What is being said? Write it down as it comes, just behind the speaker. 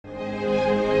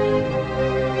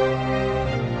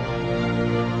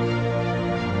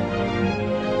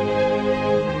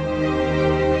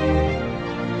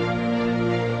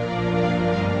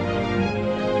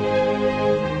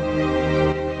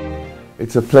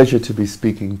It's a pleasure to be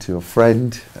speaking to a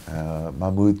friend,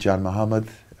 Mahmud Janmohamed,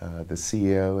 the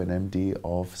CEO and MD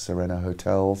of Serena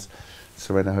Hotels.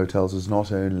 Serena Hotels is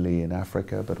not only in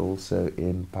Africa but also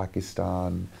in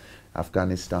Pakistan,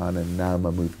 Afghanistan, and now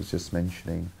Mahmud was just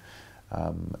mentioning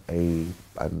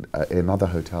another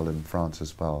hotel in France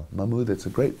as well. Mahmud, it's a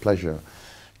great pleasure.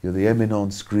 You're the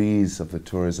eminence grise of the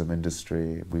tourism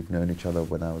industry. We've known each other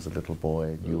when I was a little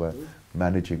boy. You were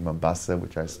managing Mombasa,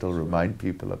 which I still remind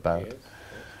people about. Yes.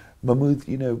 Mahmud,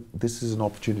 you know, this is an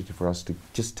opportunity for us to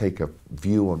just take a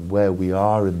view on where we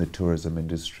are in the tourism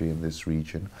industry in this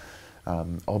region.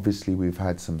 Obviously, we've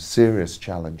had some serious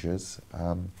challenges.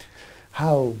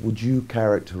 How would you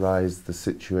characterize the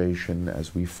situation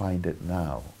as we find it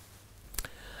now?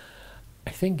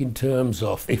 I think in terms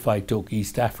of, if I talk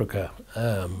East Africa,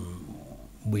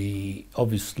 we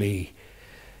obviously,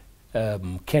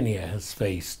 Kenya has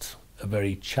faced a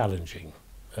very challenging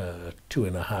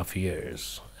 2.5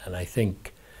 years. And I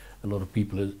think a lot of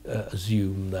people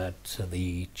assume that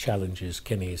the challenges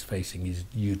Kenya is facing is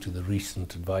due to the recent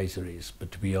advisories.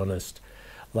 But to be honest,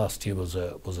 last year was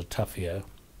a tough year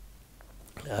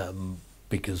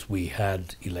because we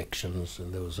had elections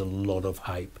and there was a lot of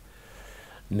hype,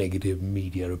 negative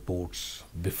media reports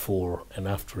before and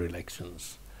after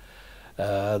elections.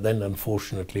 Then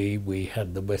unfortunately we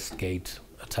had the Westgate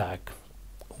attack,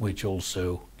 which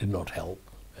also did not help.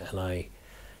 And I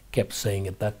kept saying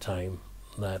at that time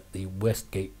that the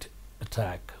Westgate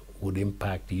attack would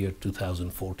impact the year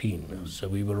 2014. So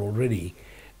we were already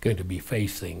going to be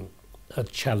facing a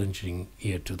challenging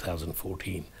year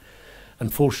 2014.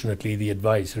 Unfortunately, the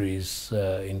advisories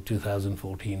in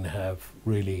 2014 have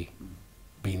really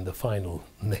been the final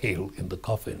nail in the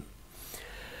coffin.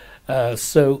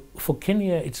 So for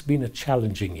Kenya, it's been a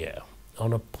challenging year.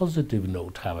 On a positive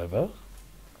note, however,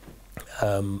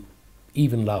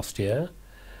 even last year,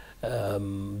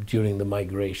 during the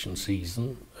migration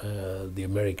season, the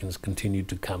Americans continued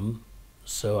to come.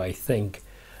 So I think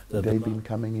that they've been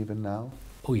coming even now?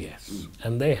 Oh yes,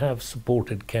 and they have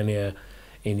supported Kenya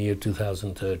in year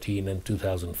 2013 and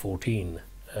 2014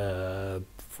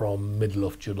 from middle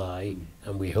of July,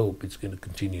 and we hope it's going to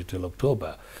continue till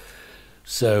October.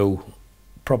 So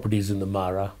properties in the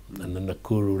Mara and the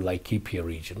Nakuru-Laikipia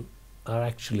region are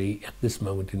actually at this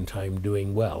moment in time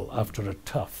doing well after a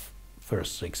tough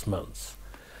first 6 months.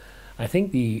 I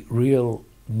think the real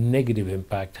negative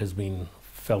impact has been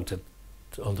felt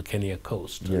on the Kenya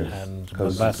coast, yes, and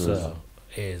Mombasa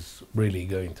is really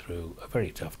going through a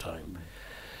very tough time.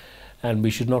 And we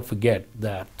should not forget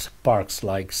that parks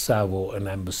like Tsavo and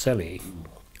Amboseli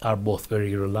are both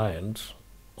very reliant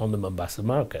on the Mombasa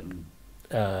market.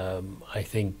 I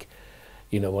think,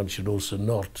 you know, one should also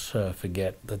not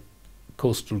forget that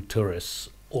coastal tourists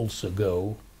also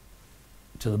go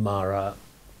to the Mara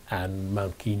and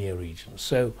Mount Kenya region.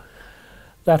 So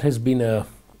that has been a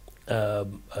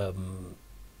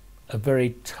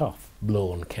very tough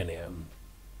blow on Kenya.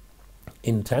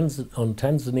 On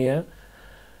Tanzania,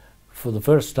 for the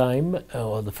first time,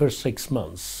 or the first 6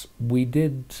 months, we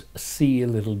did see a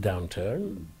little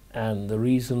downturn, and the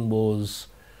reason was,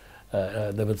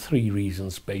 there were 3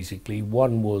 reasons basically.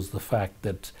 One was the fact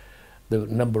that the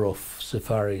number of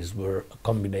safaris were a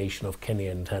combination of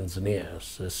Kenya and Tanzania.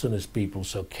 So as soon as people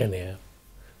saw Kenya,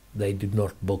 they did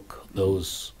not book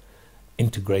those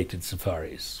integrated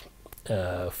safaris.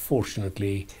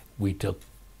 Fortunately, we took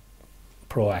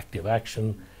proactive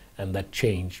action, and that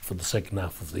changed for the second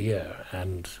half of the year.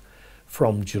 And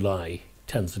from July,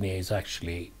 Tanzania is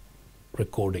actually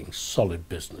recording solid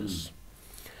business.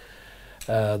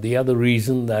 The other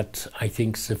reason that I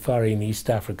think safari in East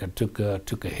Africa took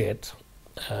a hit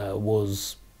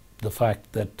was the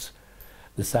fact that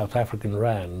the South African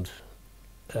rand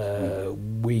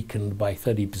weakened by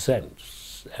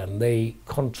 30%, and they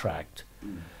contract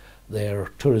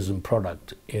their tourism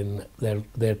product in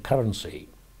their currency.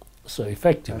 So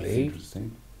effectively,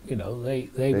 you know, they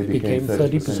became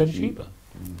 30% cheaper.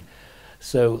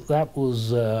 So that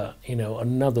was, you know,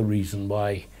 another reason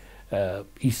why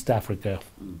East Africa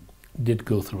did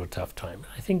go through a tough time.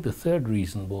 I think the third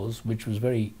reason was, which was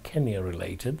very Kenya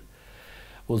related,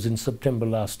 was in September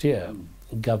last year,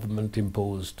 government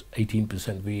imposed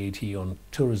 18% VAT on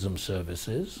tourism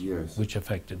services, yes, which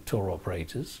affected tour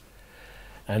operators,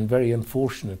 and very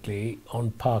unfortunately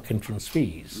on park entrance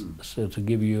fees. So to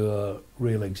give you a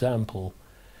real example,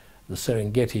 the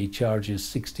Serengeti charges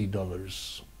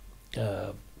 $60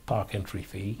 park entry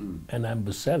fee, and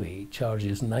Amboseli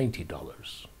charges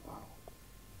 $90. Wow.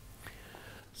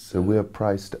 So we're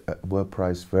priced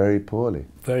very poorly.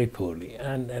 Very poorly,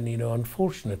 and you know,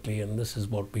 unfortunately, and this is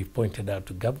what we've pointed out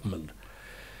to government,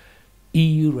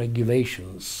 EU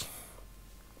regulations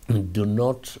do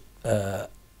not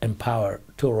empower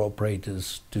tour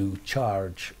operators to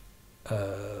charge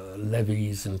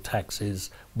levies and taxes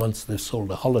once they've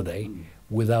sold a holiday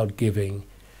without giving,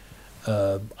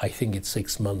 I think it's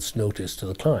 6 months notice to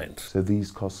the client. So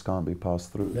these costs can't be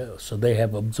passed through? No, so they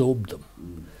have absorbed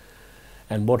them.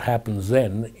 And what happens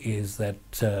then is that,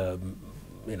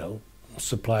 you know,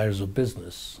 suppliers of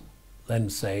business then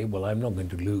say, well, I'm not going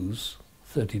to lose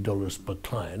 $30 per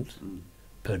client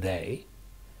per day,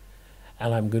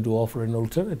 and I'm going to offer an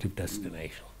alternative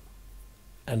destination.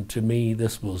 And to me,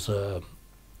 this was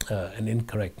an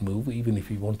incorrect move. Even if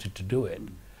he wanted to do it,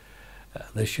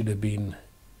 there should have been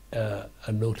a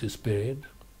notice period,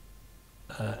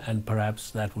 and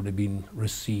perhaps that would have been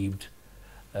received,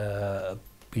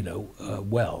 you know,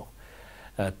 well.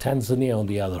 Tanzania, on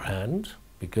the other hand,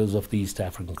 because of the East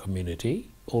African community,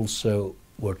 also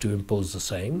were to impose the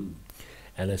same.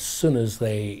 And as soon as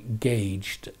they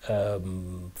gauged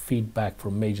feedback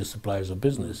from major suppliers of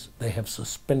business, they have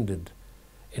suspended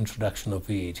introduction of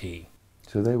VAT.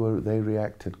 So they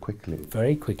reacted quickly?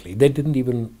 Very quickly. They didn't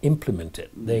even implement it.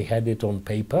 They had it on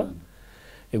paper.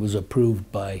 It was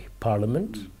approved by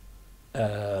Parliament.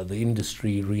 The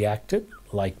industry reacted,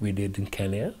 like we did in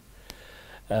Kenya.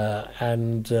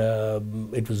 And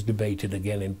it was debated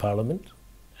again in Parliament.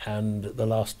 And the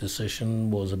last decision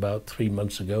was about 3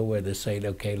 months ago, where they said,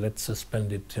 okay, let's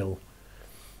suspend it till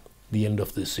the end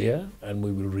of this year, and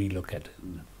we will relook at it.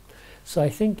 So I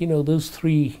think, you know, those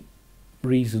three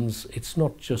reasons, it's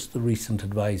not just the recent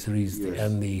advisories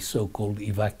and the so-called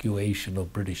evacuation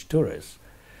of British tourists.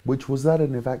 Which, was that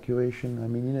an evacuation? I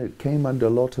mean, you know, it came under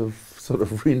a lot of sort of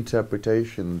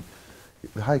reinterpretation.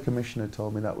 The High Commissioner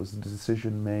told me that was a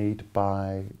decision made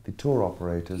by the tour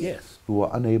operators who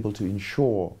were unable to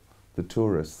insure the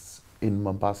tourists in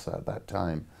Mombasa at that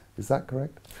time. Is that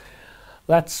correct?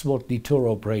 That's what the tour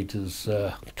operators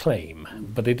claim,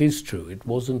 but it is true. It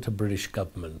wasn't a British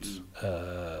government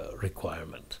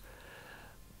requirement.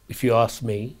 If you ask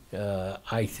me,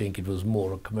 I think it was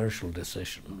more a commercial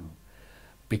decision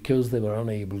because they were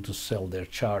unable to sell their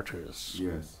charters.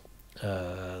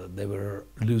 They were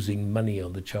losing money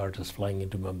on the charters flying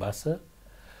into Mombasa.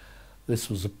 This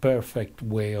was a perfect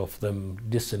way of them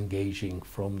disengaging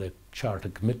from the charter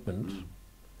commitment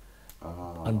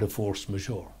under force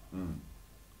majeure.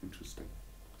 Interesting.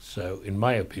 So, in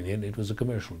my opinion, it was a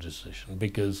commercial decision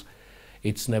because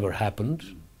it's never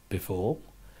happened before.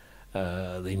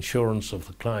 The insurance of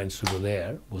the clients who were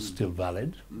there was still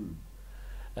valid.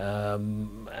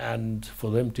 And for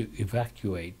them to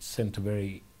evacuate sent a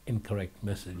very incorrect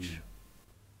message.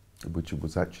 Which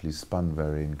was actually spun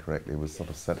very incorrectly. It was sort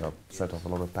of set off a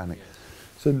lot of panic.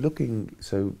 So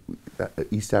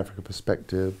East Africa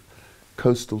perspective,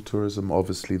 coastal tourism,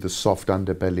 obviously the soft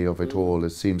underbelly of it all, it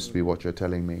seems to be what you're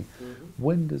telling me.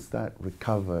 When does that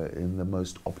recover in the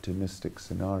most optimistic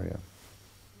scenario?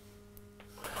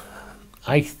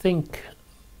 I think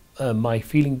my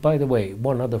feeling, by the way,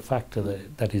 one other factor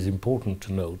that is important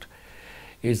to note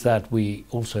is that we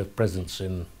also have presence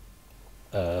in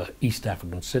East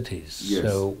African cities.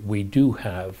 So we do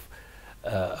have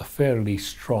a fairly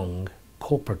strong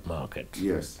corporate market.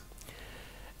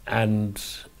 And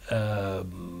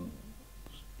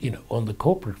you know, on the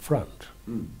corporate front,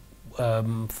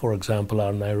 for example,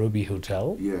 our Nairobi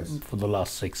hotel for the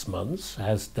last 6 months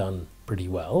has done pretty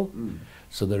well.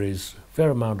 So there is a fair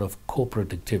amount of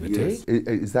corporate activity.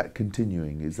 Is that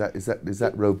continuing? Is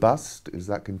that robust? Is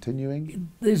that continuing?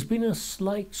 There's been a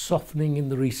slight softening in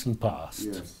the recent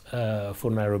past for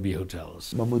Nairobi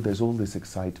hotels. Mahmud, there's all this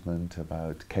excitement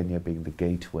about Kenya being the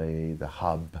gateway, the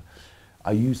hub.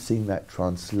 Are you seeing that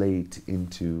translate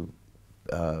into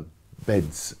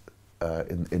beds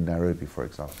in Nairobi, for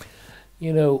example?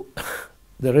 You know,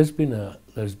 there's been a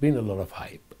lot of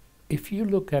hype. If you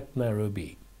look at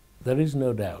Nairobi, there is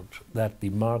no doubt that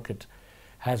the market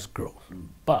has grown,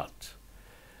 but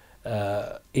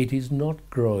it is not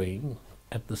growing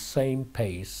at the same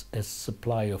pace as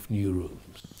supply of new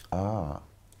rooms.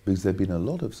 Because there's been a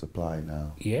lot of supply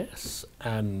now. Yes,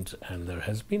 and there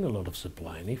has been a lot of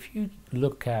supply. And if you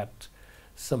look at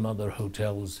some other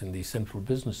hotels in the central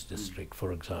business district,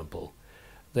 for example,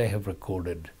 they have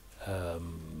recorded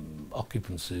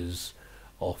occupancies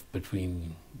of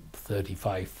between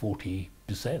 35–40%,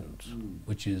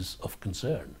 which is of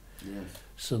concern.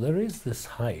 So there is this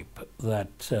hype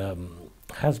that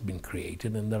has been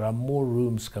created, and there are more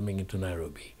rooms coming into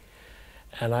Nairobi.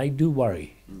 And I do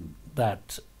worry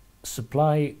that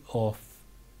supply of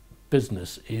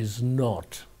business is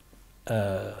not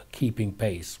keeping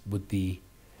pace with the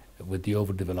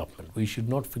overdevelopment. We should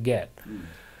not forget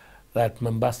that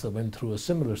Mombasa went through a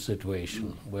similar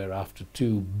situation where after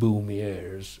 2 boom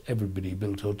years, everybody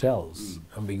built hotels.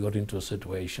 And we got into a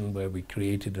situation where we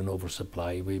created an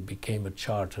oversupply. We became a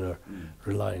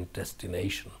charter-reliant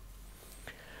destination.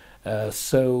 And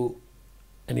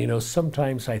you know,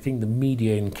 sometimes I think the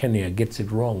media in Kenya gets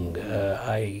it wrong.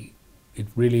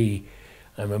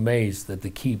 I'm amazed that they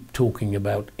keep talking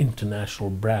about international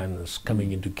brands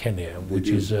coming into Kenya, which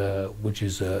is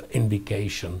a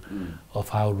indication of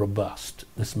how robust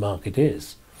this market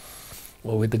is.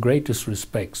 Well, with the greatest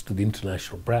respects to the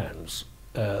international brands,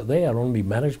 they are only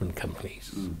management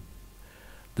companies.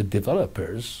 The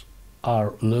developers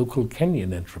are local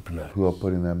Kenyan entrepreneurs who are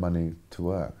putting their money to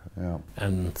work. Yeah.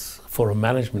 And for a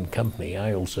management company,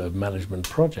 I also have management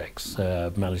projects,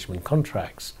 management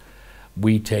contracts.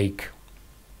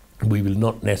 We will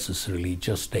not necessarily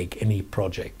just take any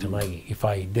project, and if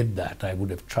I did that, I would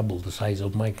have troubled the size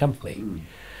of my company.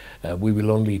 We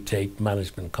will only take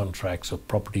management contracts of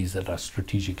properties that are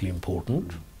strategically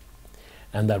important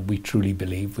and that we truly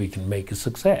believe we can make a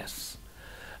success.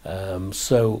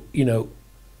 So, you know,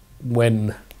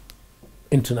 when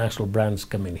international brands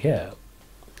come in here,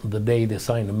 the day they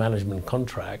sign a management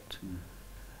contract,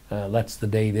 that's the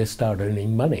day they start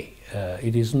earning money.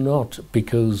 It is not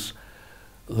because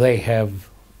they're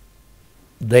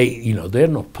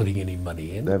not putting any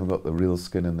money in. They haven't got the real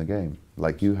skin in the game,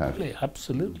 like you have.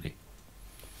 Absolutely.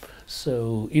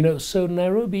 So, you know, so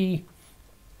Nairobi,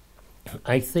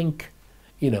 I think,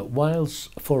 you know,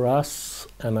 whilst for us,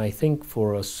 and I think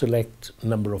for a select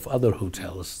number of other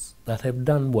hotels that have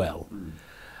done well,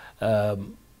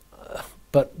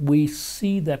 but we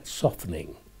see that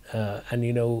softening. And,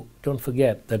 you know, don't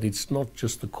forget that it's not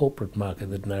just the corporate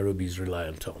market that Nairobi is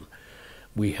reliant on.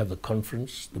 We have the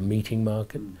conference, the meeting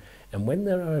market, and when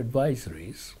there are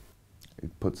advisories,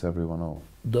 it puts everyone off.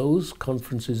 Those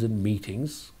conferences and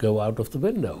meetings go out of the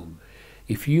window.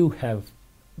 If you have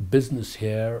business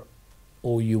here,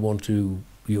 or you're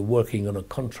working on a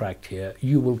contract here,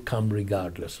 you will come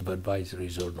regardless of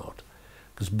advisories or not,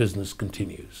 because business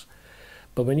continues.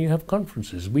 But when you have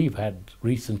conferences, we've had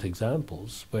recent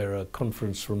examples where a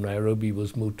conference from Nairobi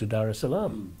was moved to Dar es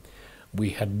Salaam.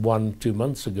 We had one 2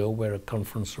 months ago where a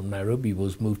conference from Nairobi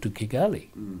was moved to Kigali,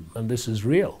 and this is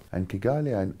real. And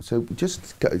Kigali, so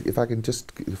just if I can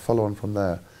just follow on from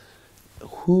there,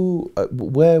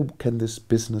 where can this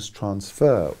business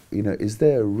transfer? You know, is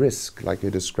there a risk, like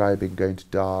you're describing, going to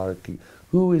Dar?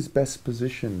 Who is best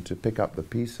positioned to pick up the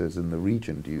pieces in the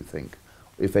region, do you think,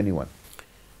 if anyone?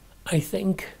 I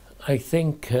think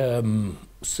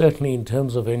certainly in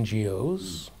terms of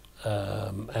NGOs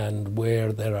and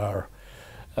where there are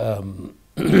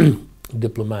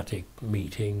diplomatic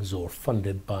meetings or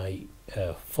funded by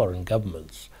foreign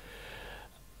governments,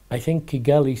 I think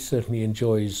Kigali certainly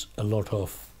enjoys a lot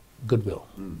of goodwill.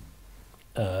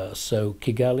 So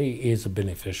Kigali is a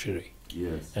beneficiary.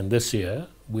 Yes. And this year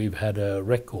we've had a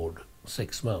record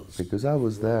 6 months. Because I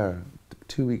was there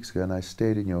 2 weeks ago and I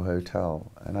stayed in your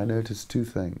hotel and I noticed 2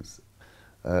 things.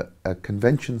 A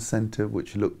convention center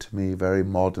which looked to me very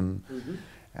modern,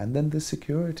 and then the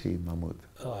security, Mahmud.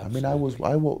 Oh, I mean, I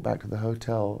walked back to the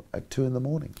hotel at 2 in the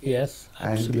morning. Yes,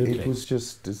 absolutely. And it was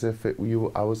just as if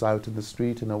I was out in the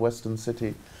street in a Western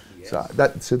city. Yes.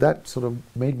 So that sort of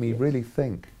made me really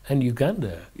think. And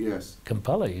Uganda, Yes.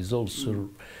 Kampala is also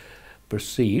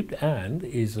perceived and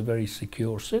is a very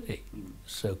secure city.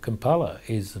 So Kampala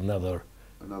is another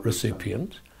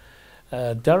recipient.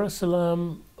 Dar es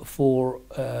Salaam,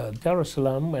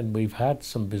 and we've had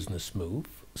some business move,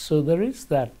 so there is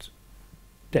that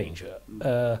danger.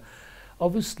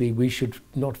 Obviously, we should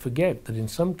not forget that in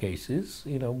some cases,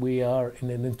 you know, we are in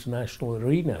an international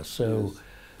arena, so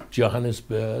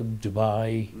Johannesburg,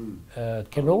 Dubai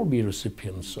can all be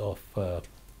recipients of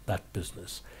that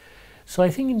business. So I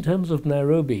think in terms of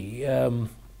Nairobi,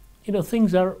 you know,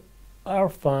 things are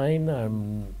fine.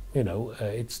 You know,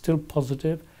 it's still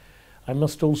positive. I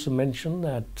must also mention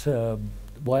that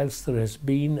whilst there has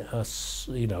been a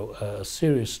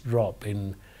serious drop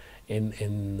in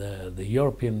the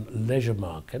European leisure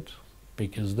market,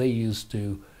 because they used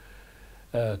to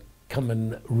come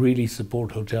and really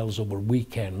support hotels over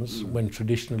weekends when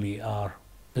traditionally our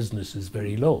business is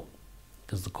very low,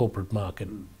 because the corporate market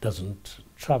doesn't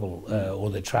travel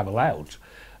or they travel out.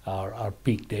 Our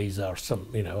peak days are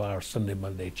are Sunday,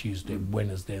 Monday, Tuesday,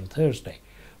 Wednesday, and Thursday.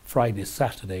 Friday,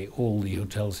 Saturday, all the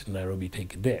hotels in Nairobi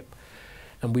take a dip.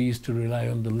 And we used to rely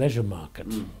on the leisure market.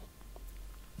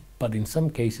 But in some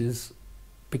cases,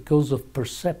 because of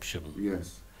perception,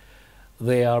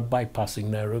 they are bypassing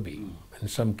Nairobi. In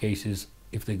some cases,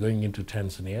 if they're going into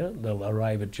Tanzania, they'll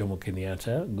arrive at Jomo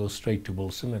Kenyatta, go straight to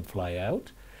Wilson and fly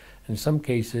out. In some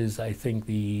cases, I think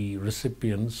the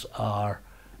recipients are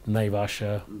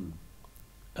Naivasha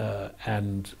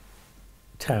and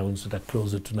towns that are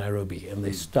closer to Nairobi, and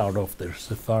they start off their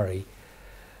safari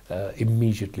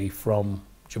immediately from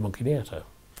Jomo Kenyatta.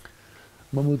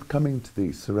 Mahmud, coming to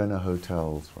the Serena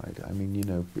Hotels, right? I mean, you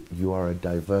know, you are a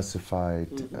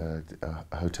diversified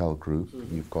hotel group.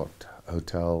 You've got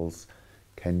hotels,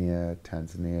 Kenya,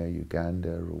 Tanzania,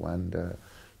 Uganda, Rwanda,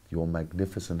 your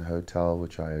magnificent hotel,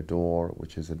 which I adore,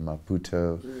 which is in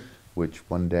Maputo, which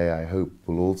one day I hope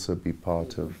will also be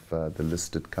part of the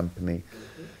listed company.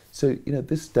 So, you know,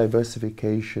 this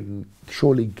diversification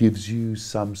surely gives you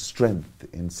some strength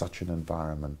in such an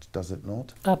environment, does it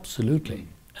not? Absolutely.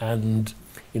 And,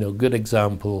 you know, good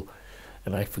example,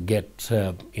 and I forget,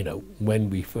 you know, when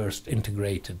we first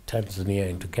integrated Tanzania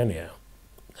into Kenya,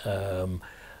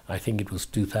 I think it was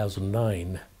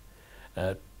 2009,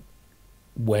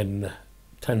 when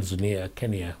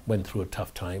Kenya went through a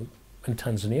tough time, and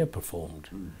Tanzania performed.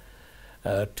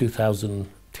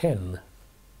 2010,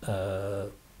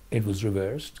 it was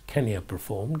reversed. Kenya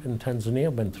performed, and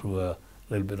Tanzania went through a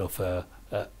little bit of a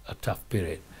tough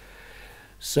period.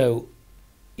 So,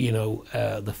 you know,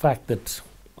 the fact that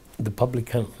the public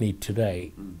company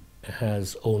today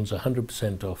owns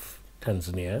 100% of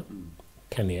Tanzania,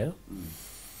 Kenya,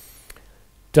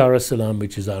 Dar es Salaam,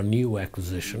 which is our new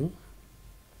acquisition,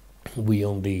 we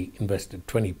only invested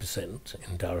 20%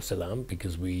 in Dar es Salaam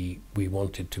because we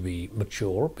wanted to be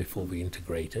mature before we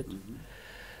integrated.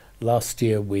 Last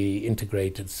year we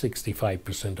integrated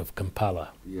 65% of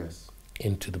Kampala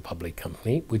into the public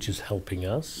company, which is helping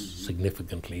us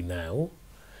significantly now.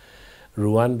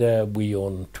 Rwanda, we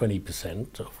own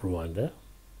 20% of Rwanda.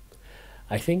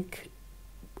 I think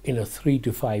in a 3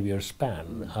 to 5 year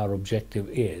span, our objective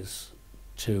is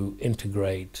to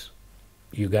integrate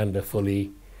Uganda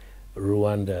fully,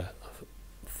 Rwanda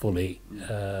fully,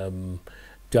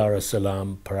 Dar es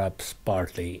Salaam perhaps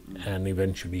partly, and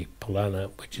eventually Polana,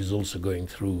 which is also going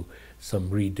through some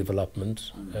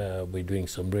redevelopment. We're doing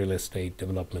some real estate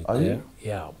development Are there. you?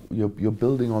 Yeah. You're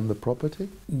building on the property?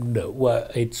 No, well,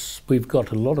 we've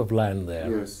got a lot of land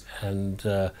there,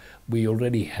 and we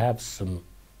already have some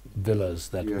villas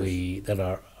that that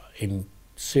are in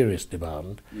serious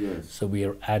demand. So we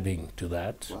are adding to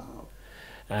that. Wow.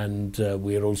 And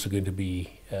we are also going to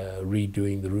be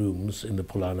redoing the rooms in the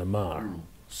Polana Mar.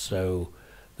 So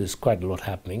there's quite a lot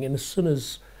happening. And as soon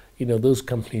as, you know, those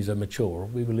companies are mature,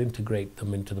 we will integrate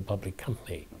them into the public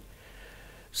company.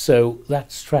 So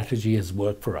that strategy has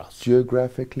worked for us.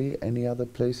 Geographically, any other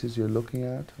places you're looking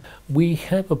at? We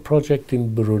have a project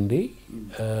in Burundi,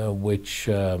 which,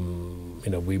 you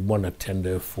know, we won a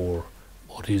tender for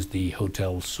what is the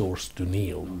hotel Source to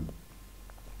Nile.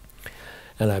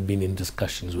 And I've been in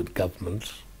discussions with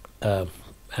government, and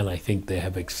I think they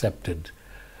have accepted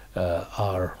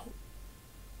our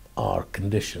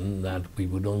condition that we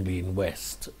would only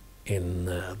invest in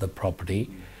the property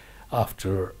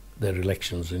after their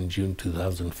elections in June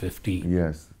 2015.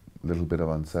 Yes, a little bit of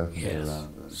uncertainty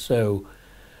around that. So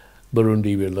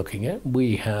Burundi we're looking at.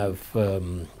 We have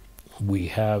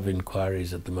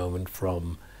inquiries at the moment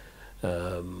from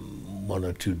 1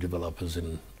 or 2 developers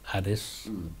in Addis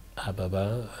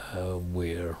Ababa.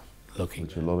 We're looking,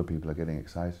 which a lot of people are getting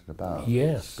excited about.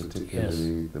 Yes,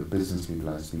 particularly the business people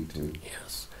I speak to.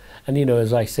 Yes, and you know,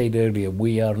 as I said earlier,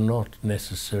 we are not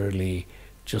necessarily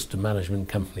just a management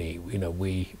company. You know,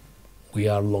 we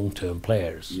are long-term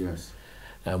players. Yes.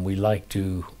 And we like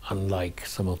to, unlike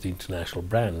some of the international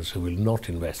brands who will not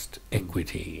invest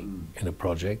equity in a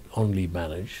project, only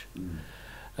manage.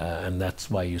 And that's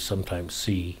why you sometimes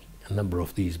see a number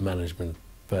of these management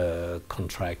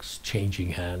contracts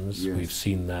changing hands. We've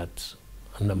seen that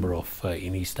a number of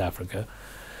in East Africa.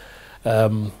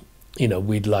 You know,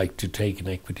 we'd like to take an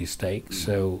equity stake,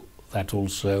 so that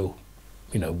also,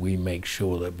 you know, we make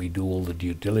sure that we do all the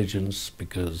due diligence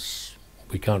because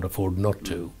we can't afford not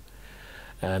to.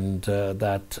 And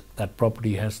that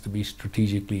property has to be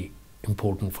strategically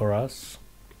important for us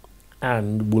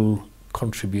and will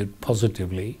contribute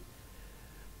positively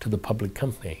to the public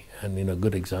company. And you know, a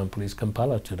good example is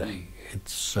Kampala today.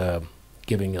 It's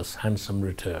giving us handsome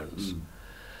returns.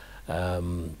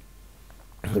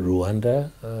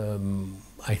 Rwanda,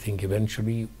 I think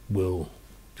eventually will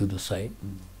do the same.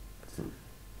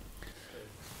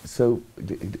 So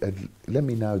let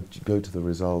me now go to the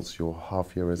results, your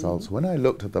half-year results. When I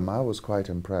looked at them, I was quite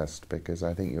impressed because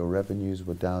I think your revenues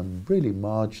were down really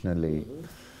marginally.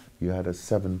 You had a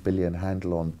 7 billion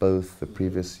handle on both the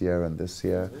previous year and this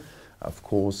year. Of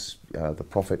course, the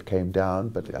profit came down,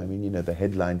 but I mean, you know, the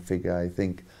headline figure, I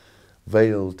think,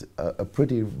 veiled a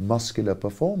pretty muscular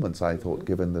performance, I thought,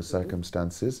 given the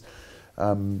circumstances.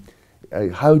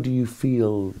 How do you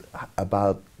feel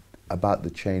about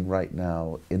the chain right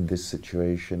now in this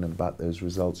situation, and about those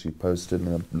results you posted,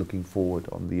 and looking forward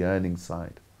on the earnings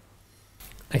side?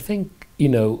 I think, you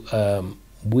know,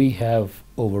 we have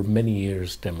over many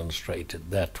years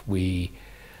demonstrated that we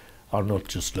are not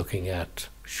just looking at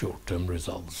short-term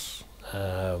results.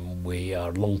 We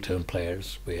are long-term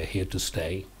players. We are here to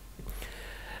stay.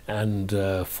 And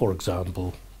for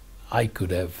example, I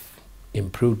could have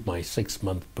improved my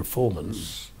 6-month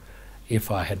performance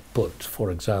if I had put, for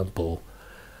example,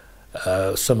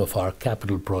 some of our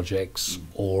capital projects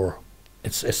or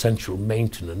its essential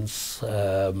maintenance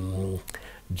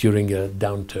during a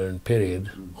downturn period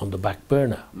on the back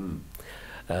burner.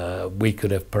 We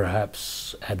could have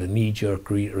perhaps had a knee-jerk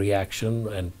reaction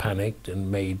and panicked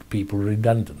and made people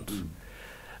redundant.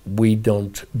 We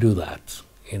don't do that.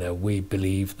 You know, we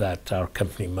believe that our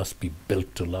company must be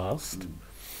built to last.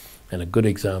 And a good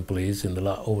example is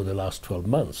over the last 12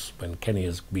 months, when Kenya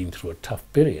has been through a tough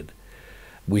period,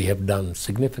 we have done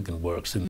significant works in